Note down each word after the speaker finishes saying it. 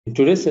In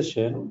today's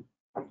session,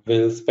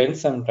 we'll spend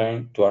some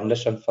time to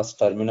understand first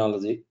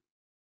terminology,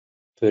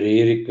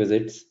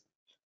 prerequisites,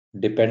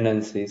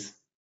 dependencies,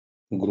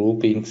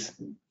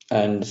 groupings,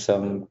 and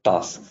some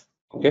tasks.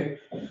 Okay,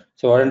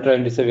 so what I'm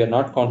trying to say, we are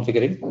not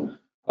configuring.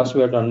 First,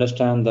 we have to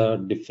understand the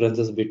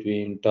differences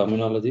between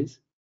terminologies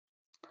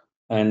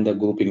and the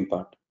grouping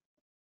part.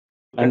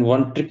 And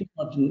one tricky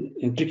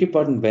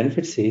part in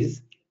benefits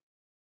is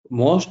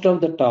most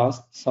of the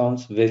tasks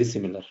sounds very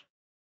similar.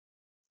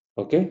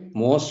 Okay,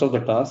 most of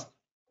the tasks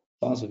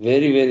sounds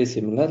very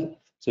similar.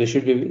 So we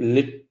should be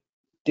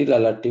little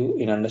alertive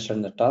in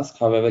understanding the task.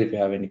 However, if you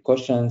have any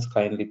questions,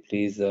 kindly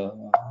please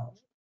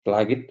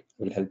flag it.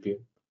 Will help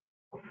you.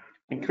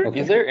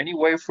 Is there any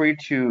way for you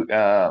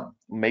to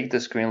make the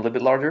screen a little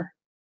bit larger?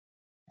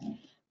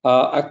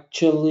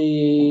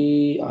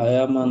 Actually, I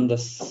am on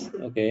this.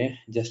 Okay,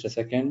 just a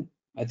second.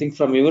 I think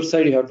from your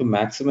side you have to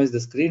maximize the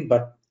screen,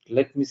 but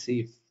let me see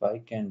if I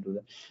can do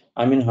that.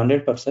 I'm in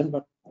 100%,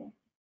 but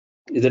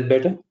is it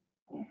better?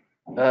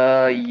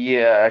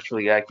 Yeah,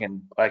 actually, I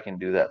can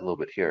do that a little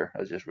bit here.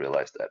 I just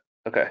realized that.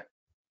 Okay,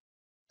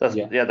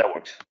 Yeah, that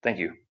works. Thank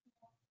you.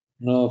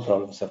 no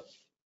problem, sir.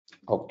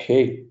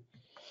 Okay.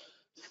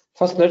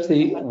 First, let's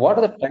see what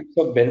are the types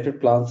of benefit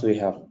plans we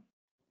have.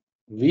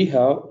 We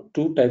have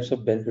two types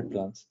of benefit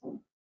plans.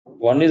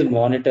 One is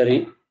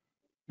monetary,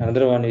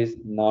 another one is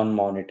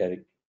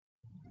non-monetary.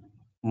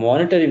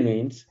 Monetary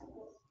means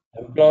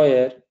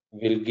employer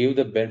will give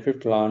the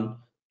benefit plan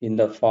in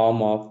the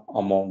form of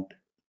amount.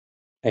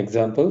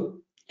 Example,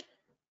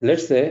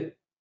 let's say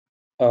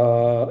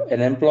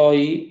an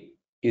employee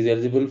is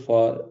eligible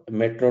for a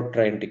metro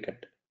train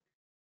ticket.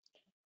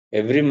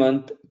 Every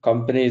month,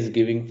 company is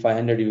giving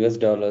 500 US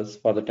dollars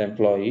for that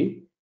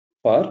employee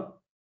for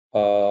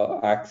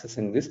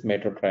accessing this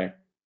metro train.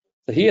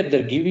 So here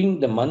they're giving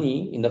the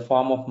money in the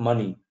form of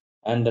money,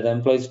 and the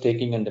employee is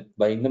taking and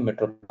buying the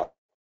metro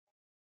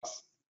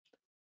pass.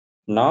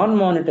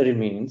 Non-monetary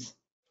means,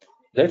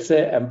 let's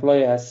say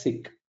employee has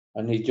sick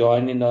and he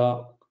joined in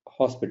a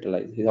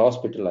hospitalized. He's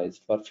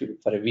hospitalized for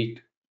a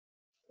week.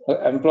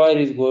 The employer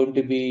is going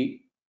to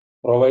be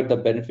provide the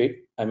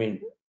benefit, I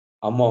mean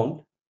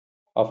amount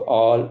of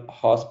all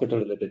hospital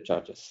related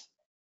charges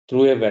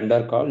through a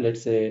vendor called,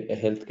 let's say, a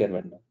healthcare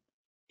vendor.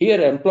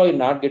 Here, employee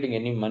not getting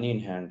any money in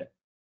hand,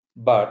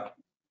 but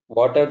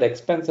what are the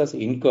expenses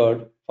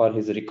incurred for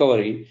his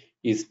recovery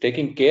is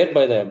taken care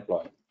by the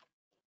employee.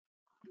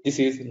 This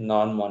is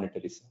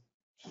non-monetary.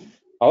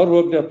 Our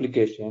Workday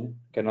application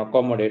can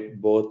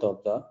accommodate both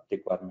of the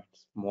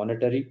requirements,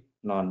 monetary,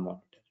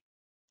 non-monetary.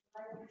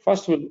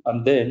 First,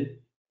 and then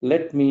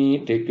let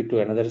me take you to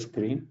another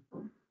screen.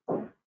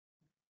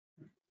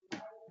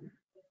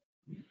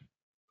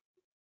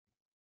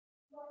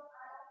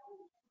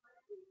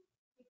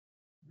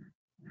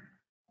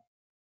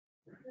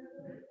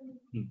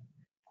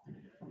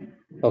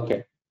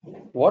 Okay,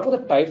 what are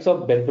the types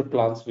of benefit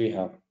plans we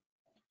have?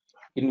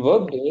 In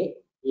Workday,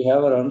 we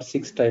have around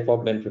 6 types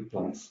of benefit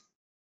plans: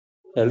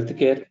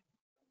 healthcare,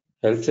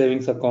 health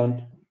savings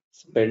account,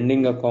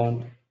 spending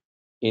account,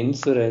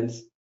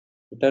 insurance,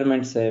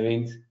 retirement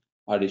savings,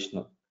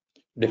 additional.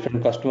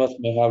 Different customers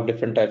may have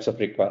different types of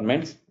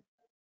requirements.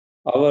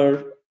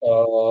 Our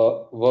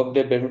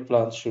Workday benefit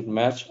plans should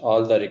match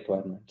all the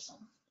requirements.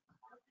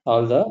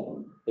 All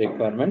the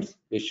requirements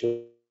we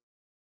should.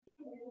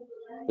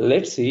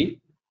 Let's see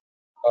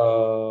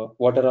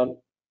what are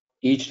all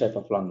each type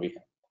of plan we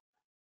have.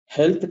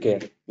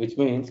 Healthcare, which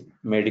means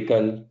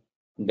medical,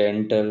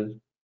 dental,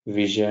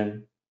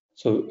 vision.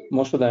 So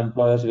most of the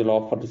employers will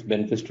offer this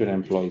benefits to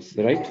employees,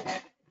 right?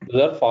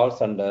 That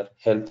falls under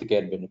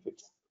healthcare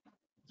benefits,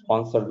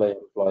 sponsored by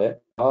employer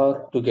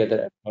or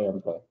together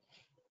employer.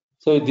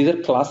 So these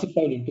are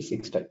classified into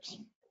 6 types,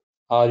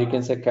 or you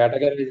can say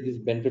categorize this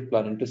benefit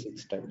plan into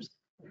 6 types.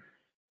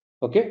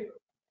 Okay,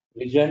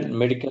 vision,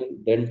 medical,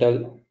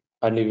 dental,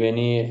 and if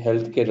any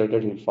healthcare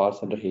related will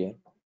falls under here.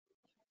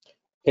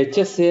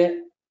 HSA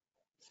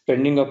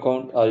spending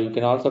account, or you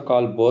can also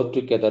call both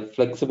together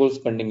flexible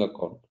spending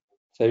account,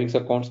 savings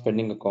account,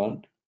 spending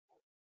account.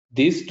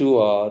 These two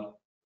are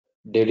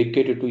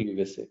dedicated to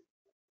USA,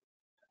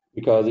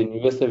 because in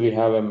USA we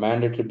have a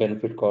mandatory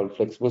benefit called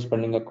flexible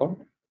spending account.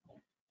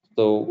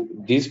 So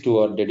these two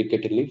are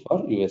dedicatedly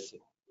for USA.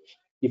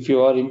 If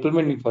you are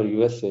implementing for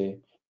USA,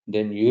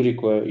 then you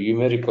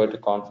may require to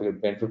configure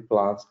benefit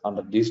plans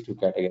under these two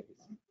categories.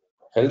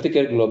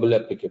 Healthcare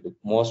globally applicable.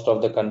 Most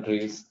of the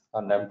countries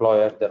and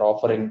employers they're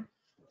offering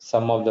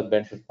some of the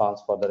benefit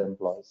plans for their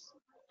employees.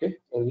 Okay,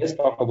 so let's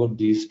talk about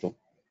these two.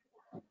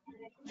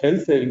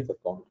 Health savings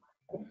account.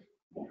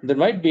 There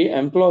might be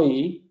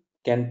employee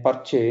can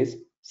purchase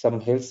some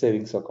health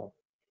savings account.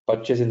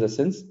 Purchase in the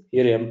sense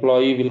here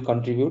employee will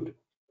contribute,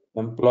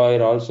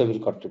 employer also will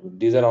contribute.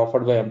 These are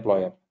offered by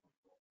employer.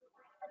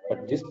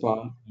 But this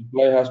plan,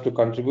 employee has to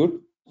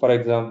contribute. For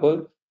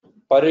example,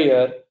 per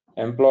year,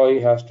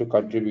 employee has to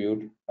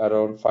contribute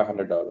around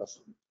 $500.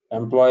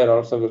 Employer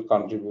also will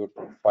contribute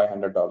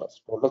 $500,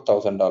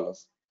 total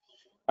 $1,000.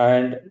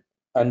 And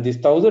and this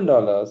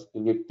 $1,000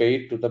 will be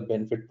paid to the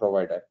benefit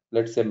provider.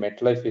 Let's say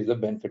MetLife is the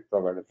benefit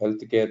provider,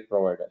 healthcare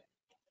provider.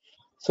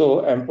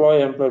 So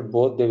employee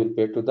both they will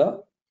pay to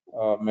the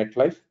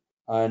MetLife,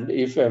 and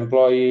if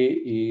employee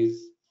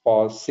is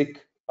falls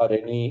sick or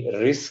any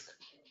risk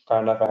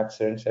kind of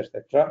accidents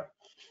etc.,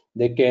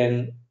 they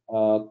can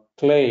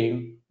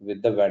claim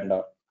with the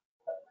vendor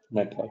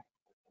MetLife.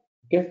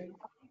 Okay,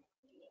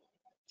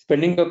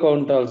 spending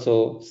account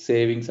also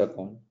savings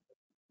account.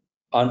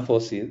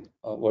 Unforeseen,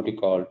 what you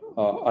call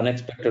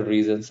unexpected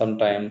reasons.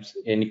 Sometimes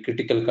any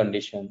critical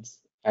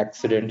conditions,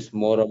 accidents,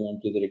 more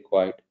amount is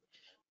required.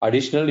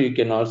 Additionally, you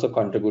can also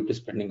contribute to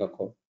spending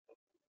account.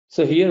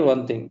 So here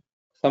one thing,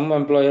 some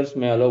employers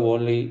may allow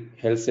only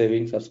health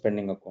savings or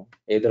spending account,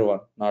 either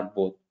one, not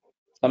both.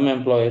 Some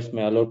employers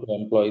may allow to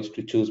employees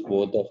to choose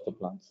both of the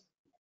plans.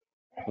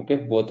 Okay,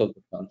 both of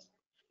the plans.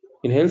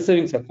 In health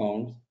savings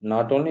accounts,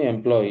 not only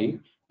employee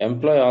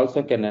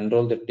also can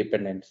enroll their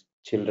dependents,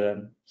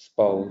 children,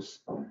 spouse,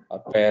 or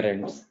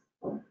parents.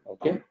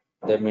 Okay,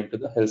 them into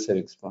the health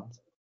savings plans.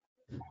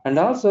 And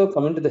also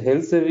coming to the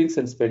health savings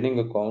and spending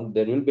account,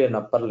 there will be an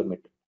upper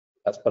limit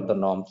as per the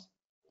norms.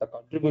 The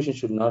contribution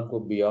should not go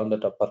beyond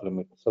that upper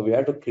limit. So we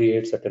have to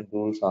create certain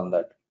rules on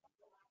that.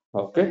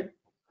 Okay.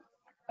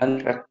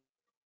 And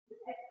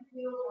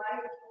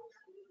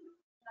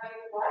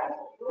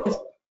Okay.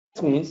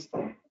 this means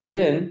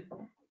then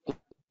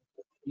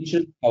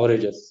insurance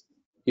coverages.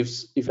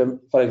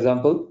 For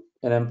example,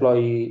 an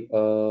employee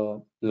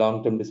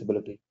long-term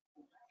disability,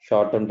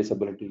 short-term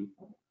disability,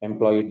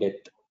 employee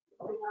death,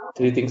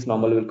 three things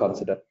normally will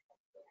consider.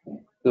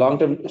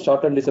 Long-term,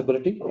 short-term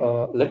disability.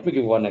 Let me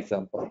give one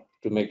example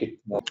to make it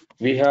more.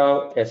 We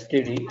have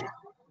STD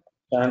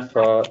stands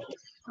for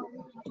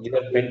these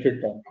are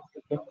benefit terms.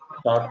 Okay?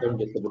 Short-term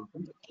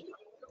disability.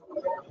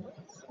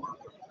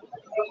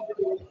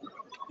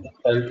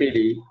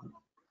 LTD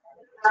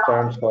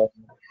stands for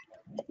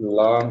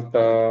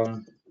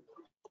long-term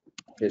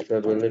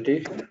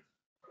disability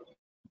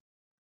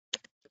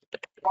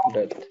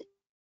death.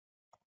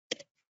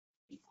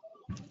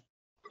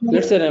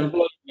 Let's say an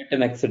employee met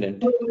an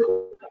accident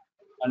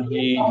and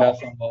he has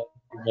somehow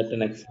met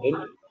an accident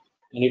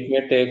and it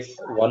may take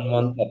 1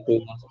 month or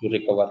 2 months to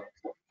recover.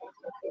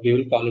 We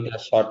will call it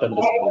as short-term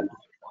disability.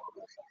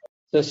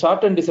 So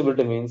short-term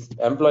disability means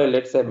employee,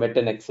 let's say, met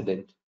an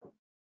accident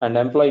and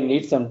employee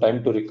needs some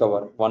time to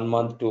recover, 1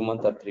 month, 2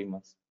 months, or 3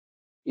 months.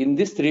 In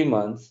these 3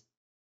 months,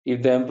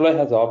 if the employee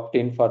has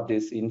opted in for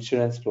this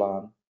insurance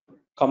plan,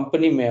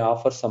 company may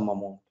offer some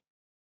amount.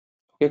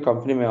 Okay,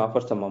 company may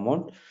offer some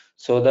amount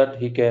so that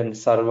he can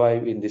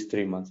survive in these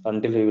 3 months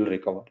until he will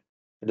recover.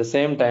 At the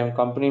same time,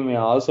 company may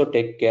also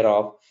take care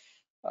of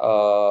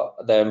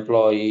the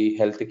employee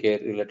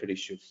healthcare related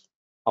issues,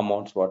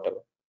 amounts,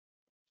 whatever.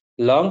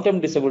 Long-term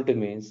disability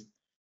means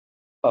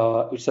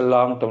it's a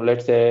long term.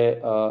 Let's say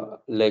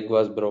leg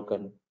was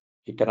broken,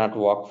 he cannot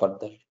walk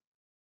further.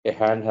 A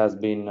hand has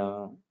been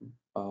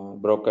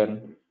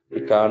broken,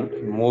 he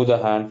can't move the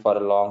hand for a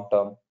long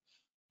term.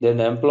 Then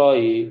the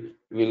employee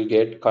will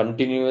get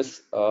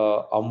continuous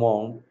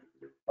amount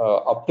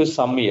up to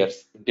some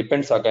years. It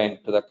depends again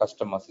to the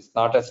customers. It's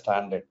not a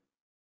standard.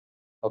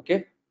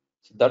 Okay,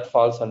 so that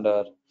falls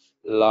under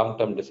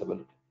long-term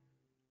disability.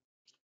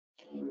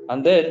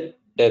 And then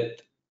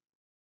death.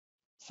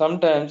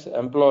 Sometimes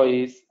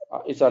employees,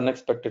 it's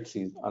unexpected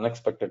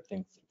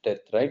things, death,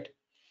 right?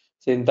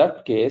 So in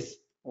that case,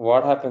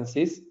 what happens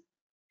is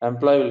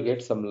employee will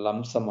get some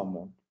lump sum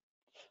amount.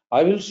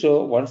 I will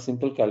show one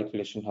simple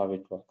calculation how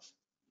it works.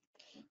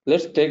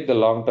 Let's take the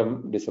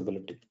long-term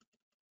disability.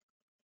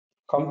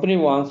 Company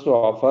wants to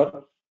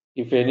offer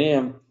if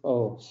any,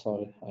 oh,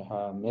 sorry, I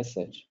have a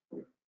message.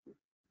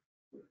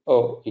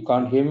 Oh, you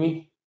can't hear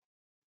me?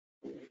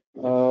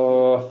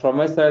 From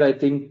my side, I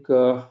think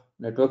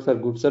networks are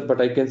good, sir, but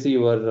I can see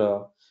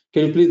your.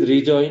 Can you please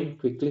rejoin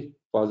quickly?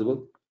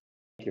 Possible?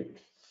 Thank you.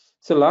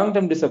 So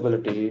long-term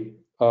disability,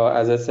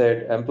 as I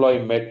said,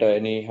 employee met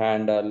any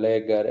hand or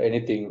leg or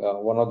anything,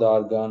 one of the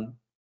organ,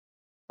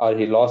 or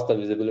he lost the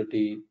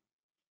visibility,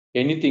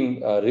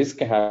 anything risk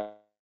happen.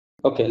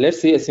 Okay, let's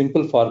see a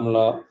simple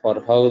formula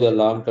for how the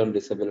long-term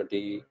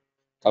disability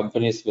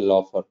companies will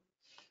offer.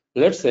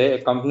 Let's say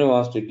a company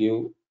wants to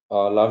give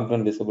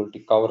long-term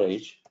disability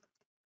coverage.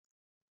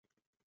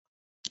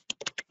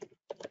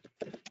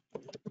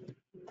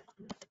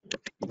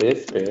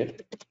 Base pay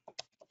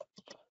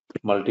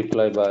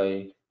multiply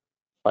by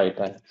 5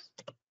 times.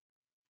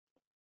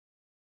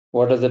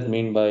 What does that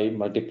mean by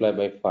multiply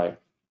by 5?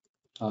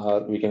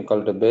 We can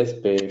call it a base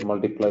pay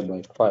multiplied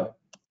by 5.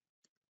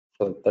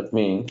 So that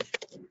means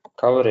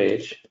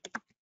coverage,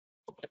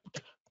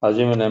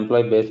 assume an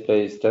employee base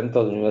pay is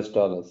 10,000 US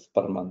dollars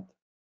per month,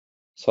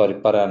 sorry,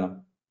 per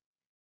annum,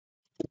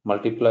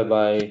 multiply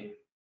by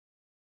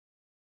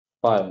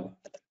 5,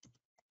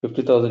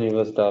 50,000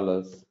 US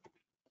dollars,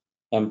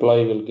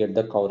 employee will get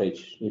the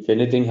coverage. If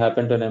anything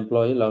happened to an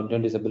employee,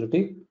 long-term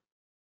disability,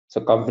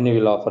 so company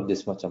will offer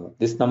this much amount.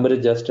 This number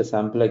is just a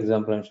sample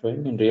example I'm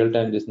showing. In real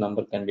time, this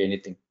number can be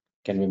anything.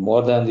 Can be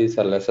more than this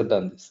or lesser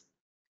than this.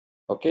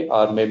 Okay,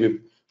 or maybe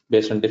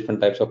based on different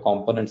types of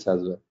components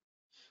as well.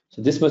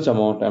 So this much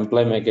amount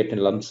employee may get in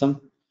lump sum,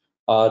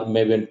 or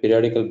maybe on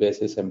periodical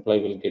basis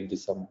employee will get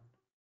this amount.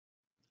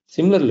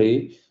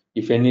 Similarly,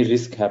 if any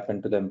risk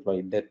happen to the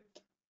employee, death,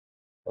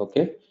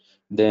 okay,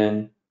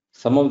 then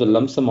some of the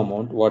lump sum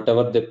amount,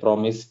 whatever they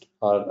promised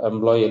or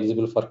employee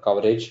eligible for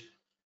coverage,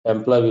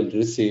 employee will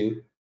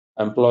receive,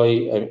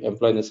 employee in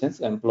the sense,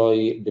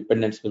 employee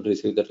dependents will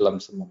receive that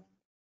lump sum amount.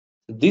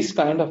 These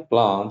kind of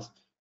plans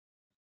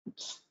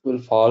will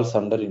falls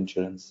under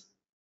insurance,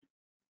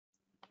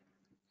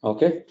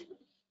 okay.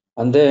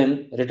 And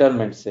then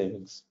retirement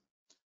savings.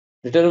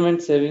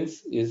 Retirement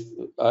savings is,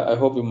 I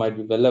hope you might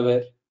be well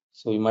aware.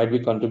 So you might be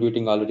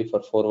contributing already for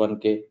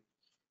 401k,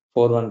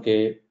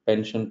 401k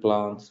pension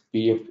plans,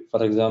 PF.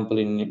 For example,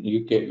 in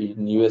UK,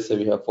 in USA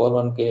we have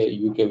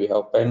 401k, UK we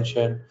have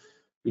pension,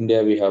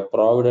 India we have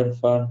provident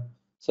fund.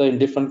 So in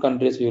different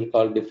countries we will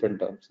call different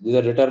terms. These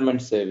are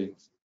retirement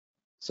savings.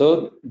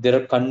 So they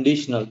are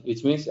conditional,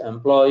 which means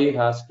employee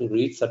has to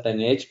reach certain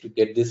age to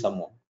get this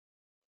amount,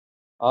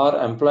 or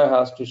employee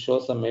has to show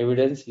some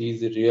evidence he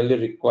is really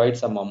required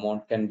some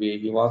amount. Can be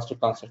he wants to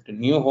construct a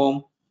new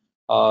home,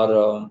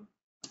 or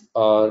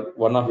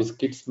one of his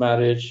kids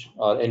marriage,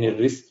 or any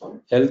risk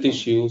health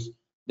issues,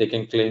 they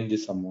can claim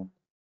this amount.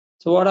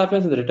 So what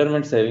happens in the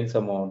retirement savings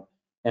amount?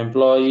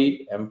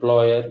 Employee,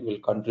 employer will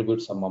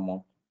contribute some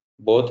amount.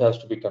 Both has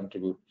to be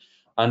contribute.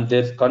 And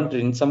there's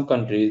country in some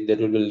countries there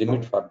will be a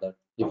limit for that.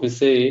 If you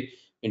say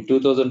in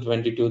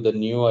 2022 the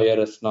new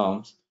IRS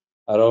norms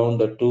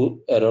around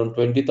around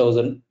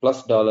 20,000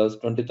 plus dollars,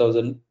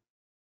 20,000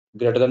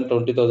 greater than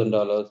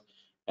 $20,000,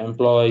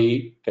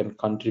 employee can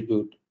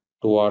contribute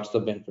towards the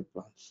benefit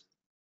plans,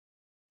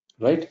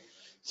 right?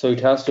 So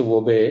it has to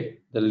obey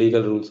the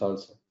legal rules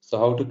also. So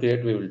how to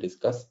create we will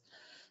discuss.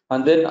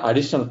 And then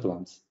additional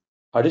plans.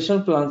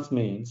 Additional plans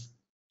means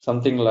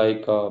something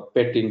like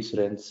pet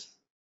insurance,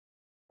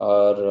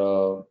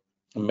 or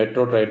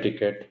metro train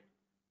ticket,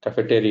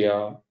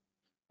 cafeteria,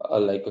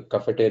 like a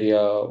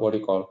cafeteria, what do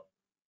you call,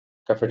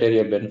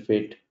 cafeteria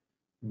benefit,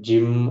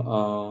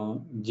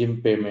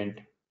 gym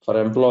payment.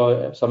 For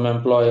employ, some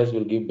employers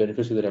will give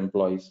benefits to their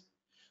employees,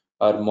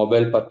 or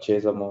mobile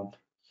purchase amount.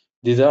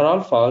 These are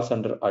all falls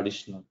under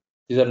additional.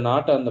 These are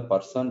not on the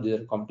person, these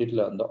are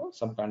completely on the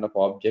some kind of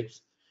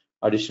objects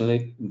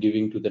additionally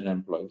giving to their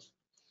employees.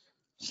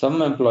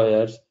 Some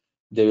employers,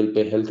 they will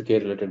pay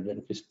healthcare related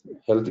benefits.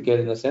 Healthcare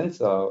in the sense,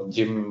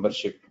 gym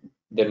membership.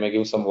 They may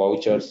give some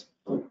vouchers,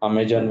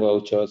 Amazon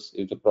vouchers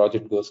if the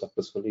project goes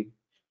successfully.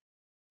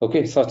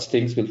 Okay, such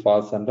things will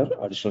fall under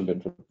additional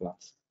benefit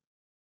plans.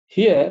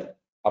 Here,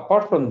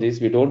 apart from this,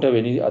 we don't have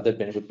any other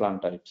benefit plan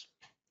types.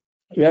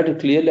 We have to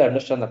clearly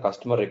understand the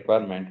customer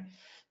requirement.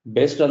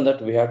 Based on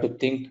that, we have to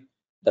think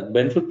that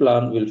benefit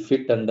plan will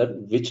fit under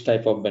which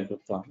type of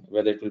benefit plan,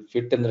 whether it will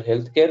fit under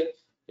healthcare,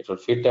 it will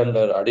fit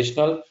under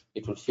additional,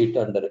 it will fit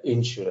under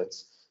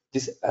insurance.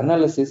 This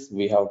analysis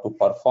we have to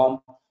perform,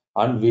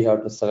 and we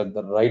have to select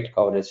the right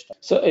coverage.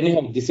 So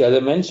anyhow, this, as I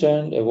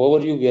mentioned, an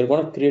overview, we are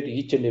going to create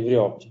each and every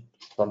object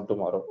from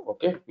tomorrow.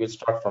 Okay, we'll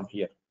start from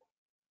here.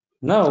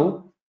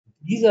 Now,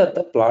 these are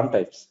the plan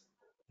types.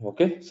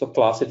 Okay, so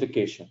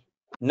classification.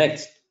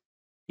 Next,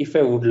 if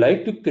I would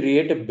like to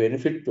create a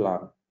benefit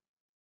plan,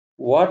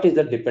 what is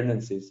the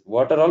dependencies?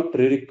 What are all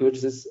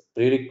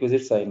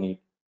prerequisites I need?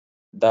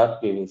 That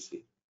we will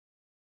see.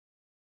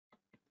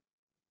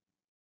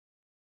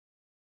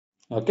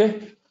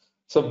 Okay,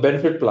 so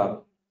benefit plan.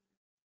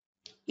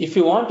 If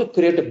you want to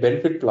create a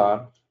benefit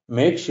plan,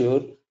 make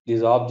sure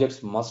these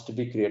objects must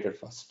be created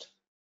first.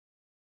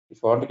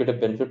 If you want to get a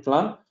benefit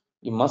plan,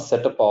 you must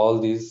set up all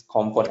these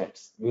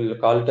components. We will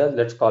call it as,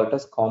 let's call it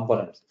as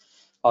components.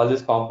 All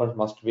these components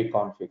must be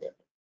configured.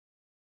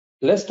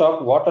 Let's talk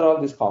what are all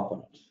these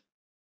components.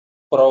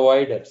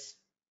 Providers.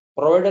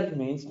 Provider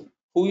means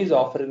who is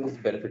offering this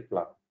benefit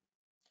plan.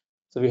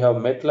 So we have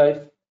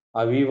MetLife,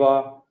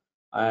 Aviva,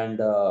 and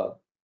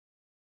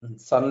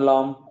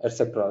Sunlam,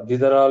 etc.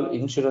 These are all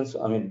insurance,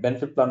 I mean,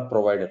 benefit plan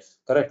providers,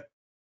 correct?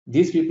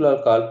 These people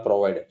are called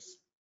providers.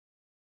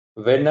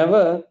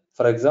 Whenever,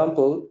 for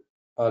example,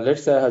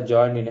 let's say I have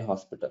joined in a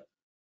hospital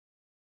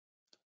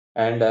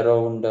and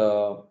around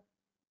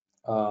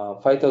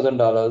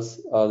 $5,000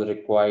 are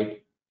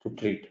required to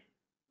treat.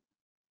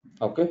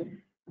 Okay.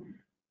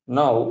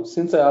 Now,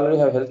 since I already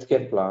have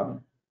healthcare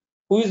plan,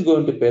 who is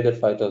going to pay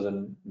that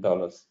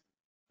 $5,000?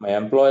 My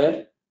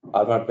employer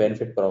or my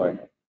benefit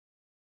provider?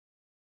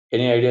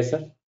 Any idea,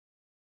 sir?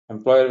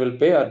 Employer will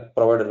pay or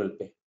provider will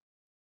pay?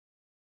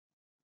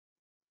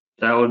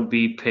 That would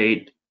be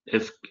paid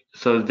if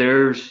so.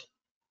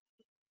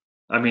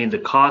 I mean, the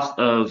cost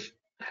of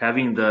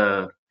having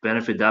the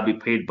benefit that be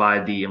paid by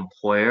the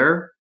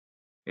employer.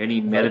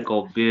 Any Right?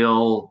 medical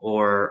bill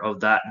or of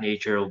that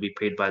nature will be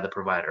paid by the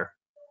provider.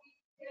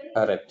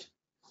 Correct.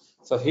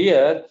 So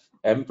here,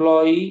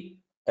 employee,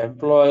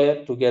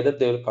 employer together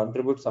they will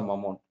contribute some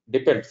amount.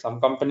 Depends. Some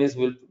companies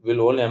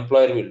will only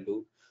employer will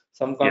do.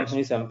 Some Yes.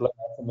 companies employer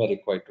also may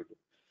required to do.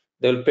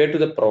 They will pay to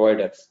the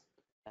providers.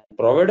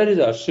 Provider is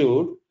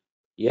assured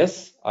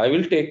Yes, I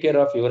will take care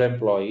of your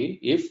employee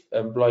if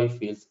employee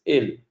feels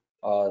ill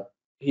or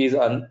he's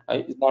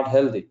not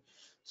healthy.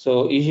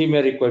 So he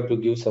may require to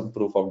give some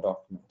proof of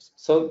documents.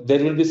 So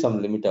there will be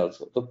some limit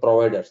also, the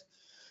providers.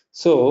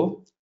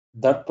 So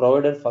that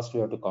provider first we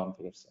have to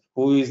configure, sir.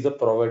 Who is the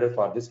provider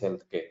for this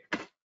healthcare?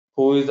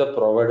 Who is the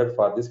provider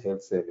for this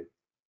health saving?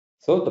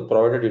 So the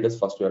provider details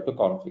first we have to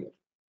configure.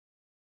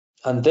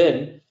 And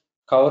then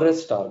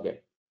coverage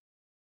target.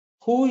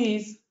 Who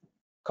is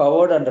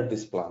covered under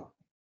this plan?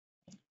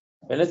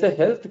 When I say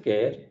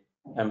healthcare,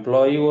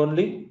 employee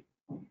only,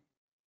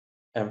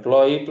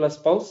 employee plus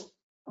spouse,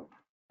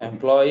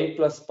 employee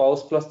plus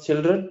spouse plus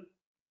children,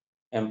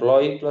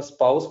 employee plus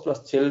spouse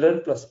plus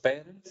children plus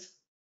parents.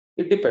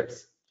 It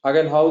depends.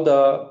 Again, how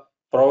the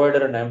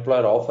provider and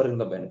employer offering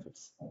the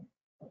benefits.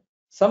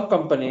 Some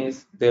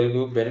companies they'll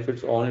give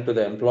benefits only to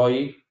the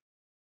employee.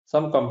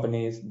 Some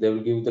companies they will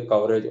give the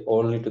coverage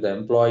only to the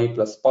employee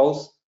plus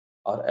spouse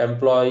or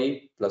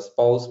employee plus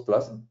spouse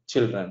plus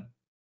children.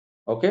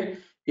 Okay,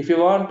 if you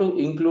want to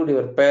include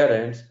your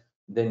parents,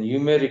 then you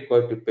may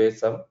require to pay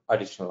some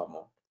additional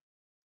amount.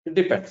 It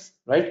depends,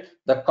 right?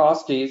 The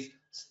cost is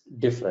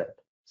different.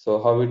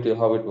 So how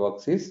it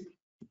works is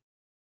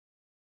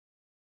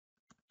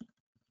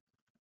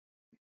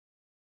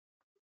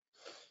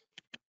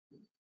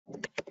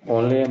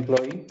only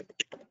employee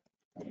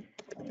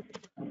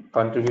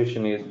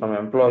contribution is from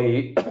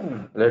employee.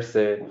 Let's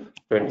say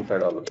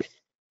 $25.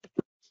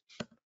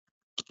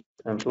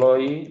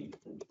 Employee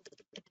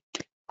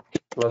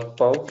plus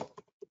spouse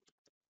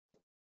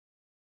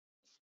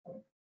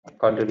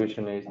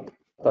contribution is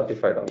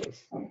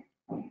 $35.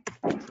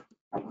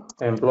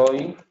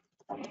 Employee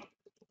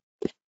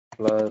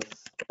plus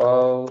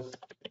spouse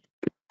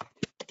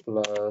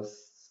plus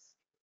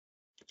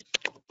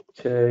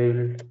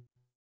child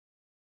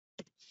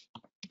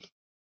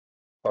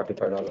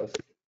 $45.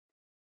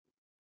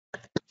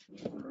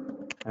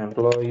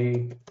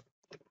 Employee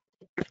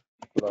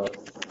plus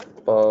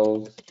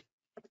spouse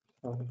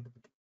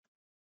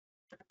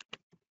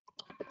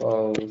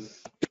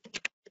plus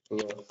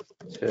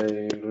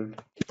child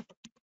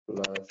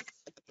plus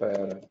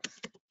parents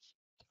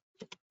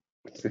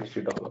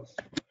 $60.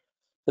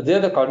 So there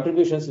the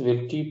contributions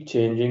will keep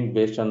changing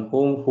based on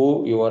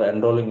who you are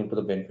enrolling into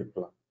the benefit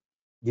plan.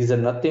 These are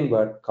nothing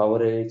but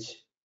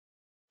coverage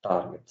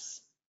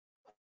targets.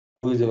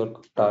 Who is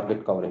your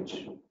target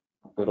coverage?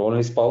 Your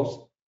only spouse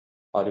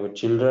or your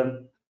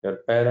children, your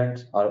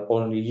parents, or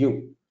only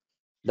you?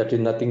 That is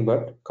nothing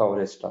but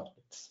coverage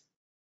targets.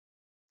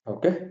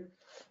 Okay.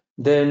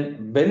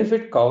 Then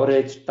benefit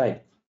coverage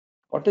type.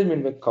 What do you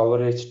mean by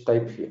coverage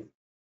type here?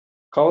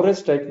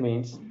 Coverage type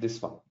means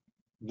this one.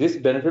 This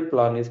benefit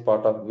plan is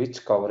part of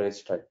which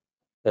coverage type?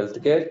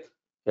 Healthcare,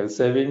 health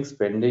savings,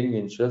 spending,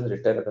 insurance,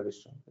 retirement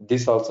addition.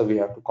 This also we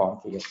have to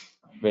configure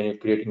when you're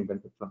creating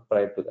benefit plan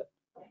prior to that.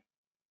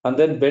 And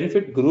then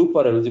benefit group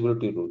or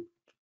eligibility rule.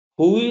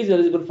 Who is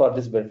eligible for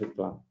this benefit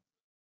plan?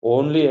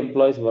 Only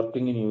employees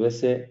working in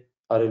USA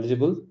are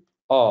eligible,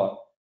 or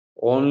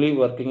only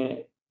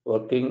working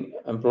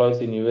employees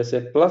in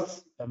USA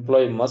plus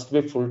employee must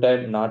be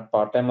full-time, not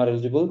part-time are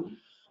eligible.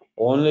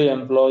 Only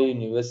employee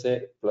in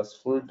USA plus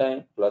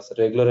full-time plus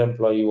regular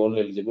employee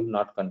only eligible,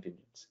 not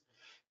contingents.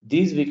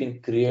 These we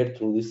can create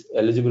through this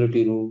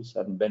eligibility rules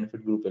and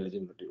benefit group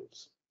eligibility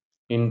rules.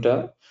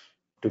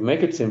 To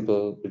make it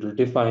simple, it will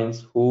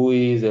defines who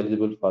is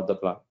eligible for the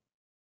plan.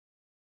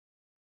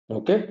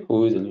 Okay,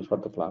 who is eligible for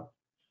the plan?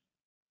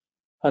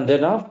 And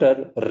then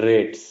after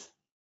rates.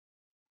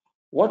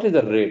 What is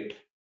the rate?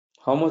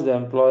 How much the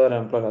employer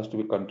has to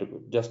be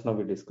contribute? Just now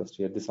we discussed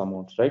here this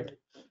amounts, right?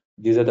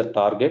 These are the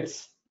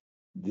targets.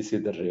 This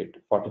is the rate: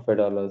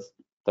 $45,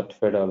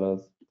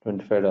 $35,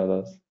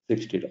 $25,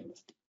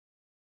 $60.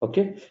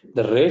 Okay,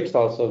 the rates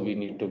also we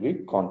need to be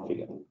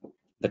configured.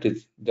 That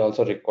is they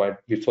also required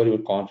before you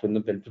configure the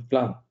benefit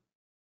plan.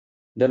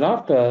 Then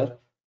after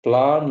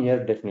plan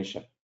year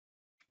definition.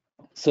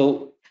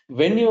 So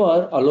when you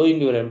are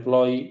allowing your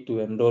employee to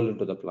enroll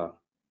into the plan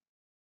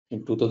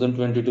in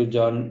 2022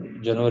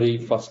 January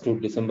 1st to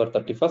December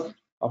 31st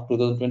of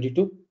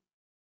 2022,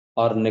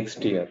 or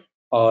next year,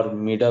 or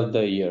mid of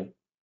the year,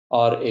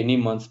 or any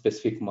month,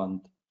 specific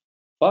month.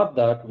 For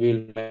that, we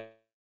will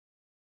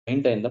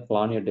maintain the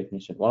plan year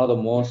definition, one of the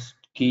most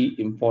key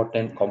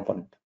important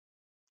component.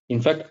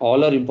 In fact,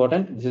 all are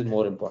important. This is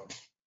more important.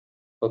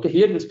 Okay,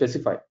 here we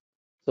specify.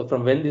 So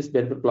from when these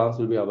benefit plans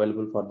will be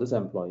available for these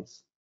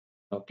employees.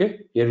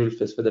 Okay, here we'll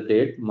specify the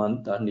date,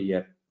 month, and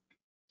year.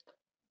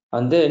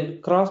 And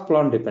then cross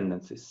plan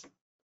dependencies.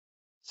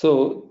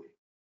 So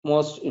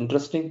most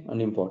interesting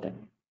and important.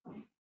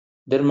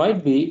 There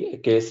might be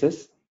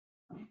cases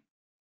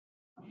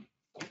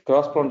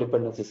cross plan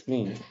dependencies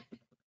mean,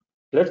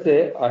 let's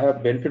say I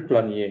have benefit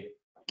plan A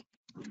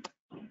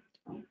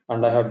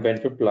and I have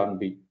benefit plan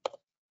B.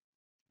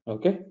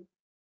 Okay.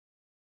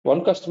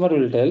 One customer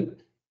will tell,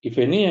 if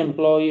any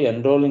employee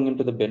enrolling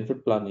into the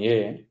benefit plan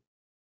A,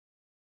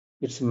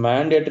 it's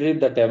mandatory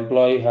that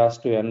employee has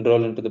to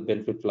enroll into the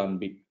benefit plan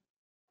B.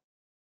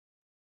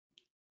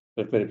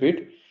 Let me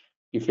repeat.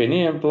 If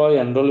any employee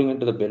enrolling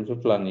into the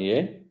benefit plan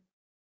A,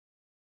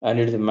 and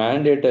it is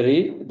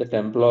mandatory that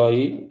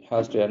employee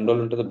has to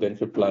enroll into the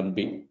benefit plan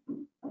B.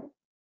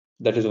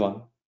 That is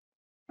one.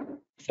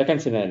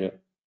 Second scenario,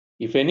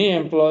 if any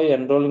employee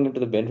enrolling into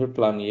the benefit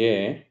plan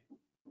A,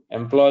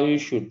 employee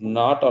should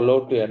not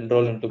allow to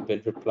enroll into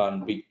benefit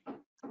plan B.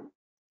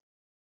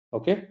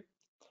 Okay?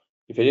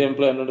 If any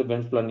employee enrolled into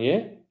benefit plan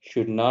A,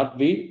 should not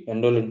be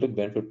enrolled into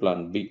benefit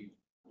plan B.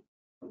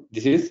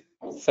 This is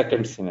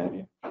second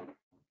scenario.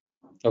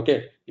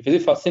 Okay? If it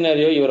is first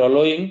scenario, you are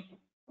allowing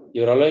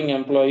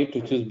employee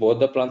to choose both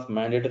the plans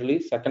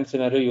mandatorily. Second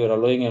scenario, you are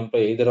allowing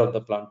employee either of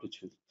the plan to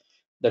choose.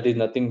 That is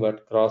nothing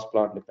but cross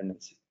plan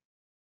dependency.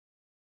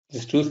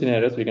 These two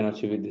scenarios we can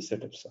achieve with this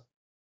setup.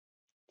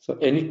 So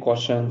any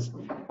questions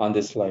on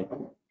this slide?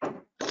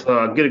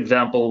 So a good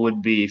example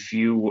would be if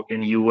you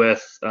in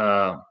US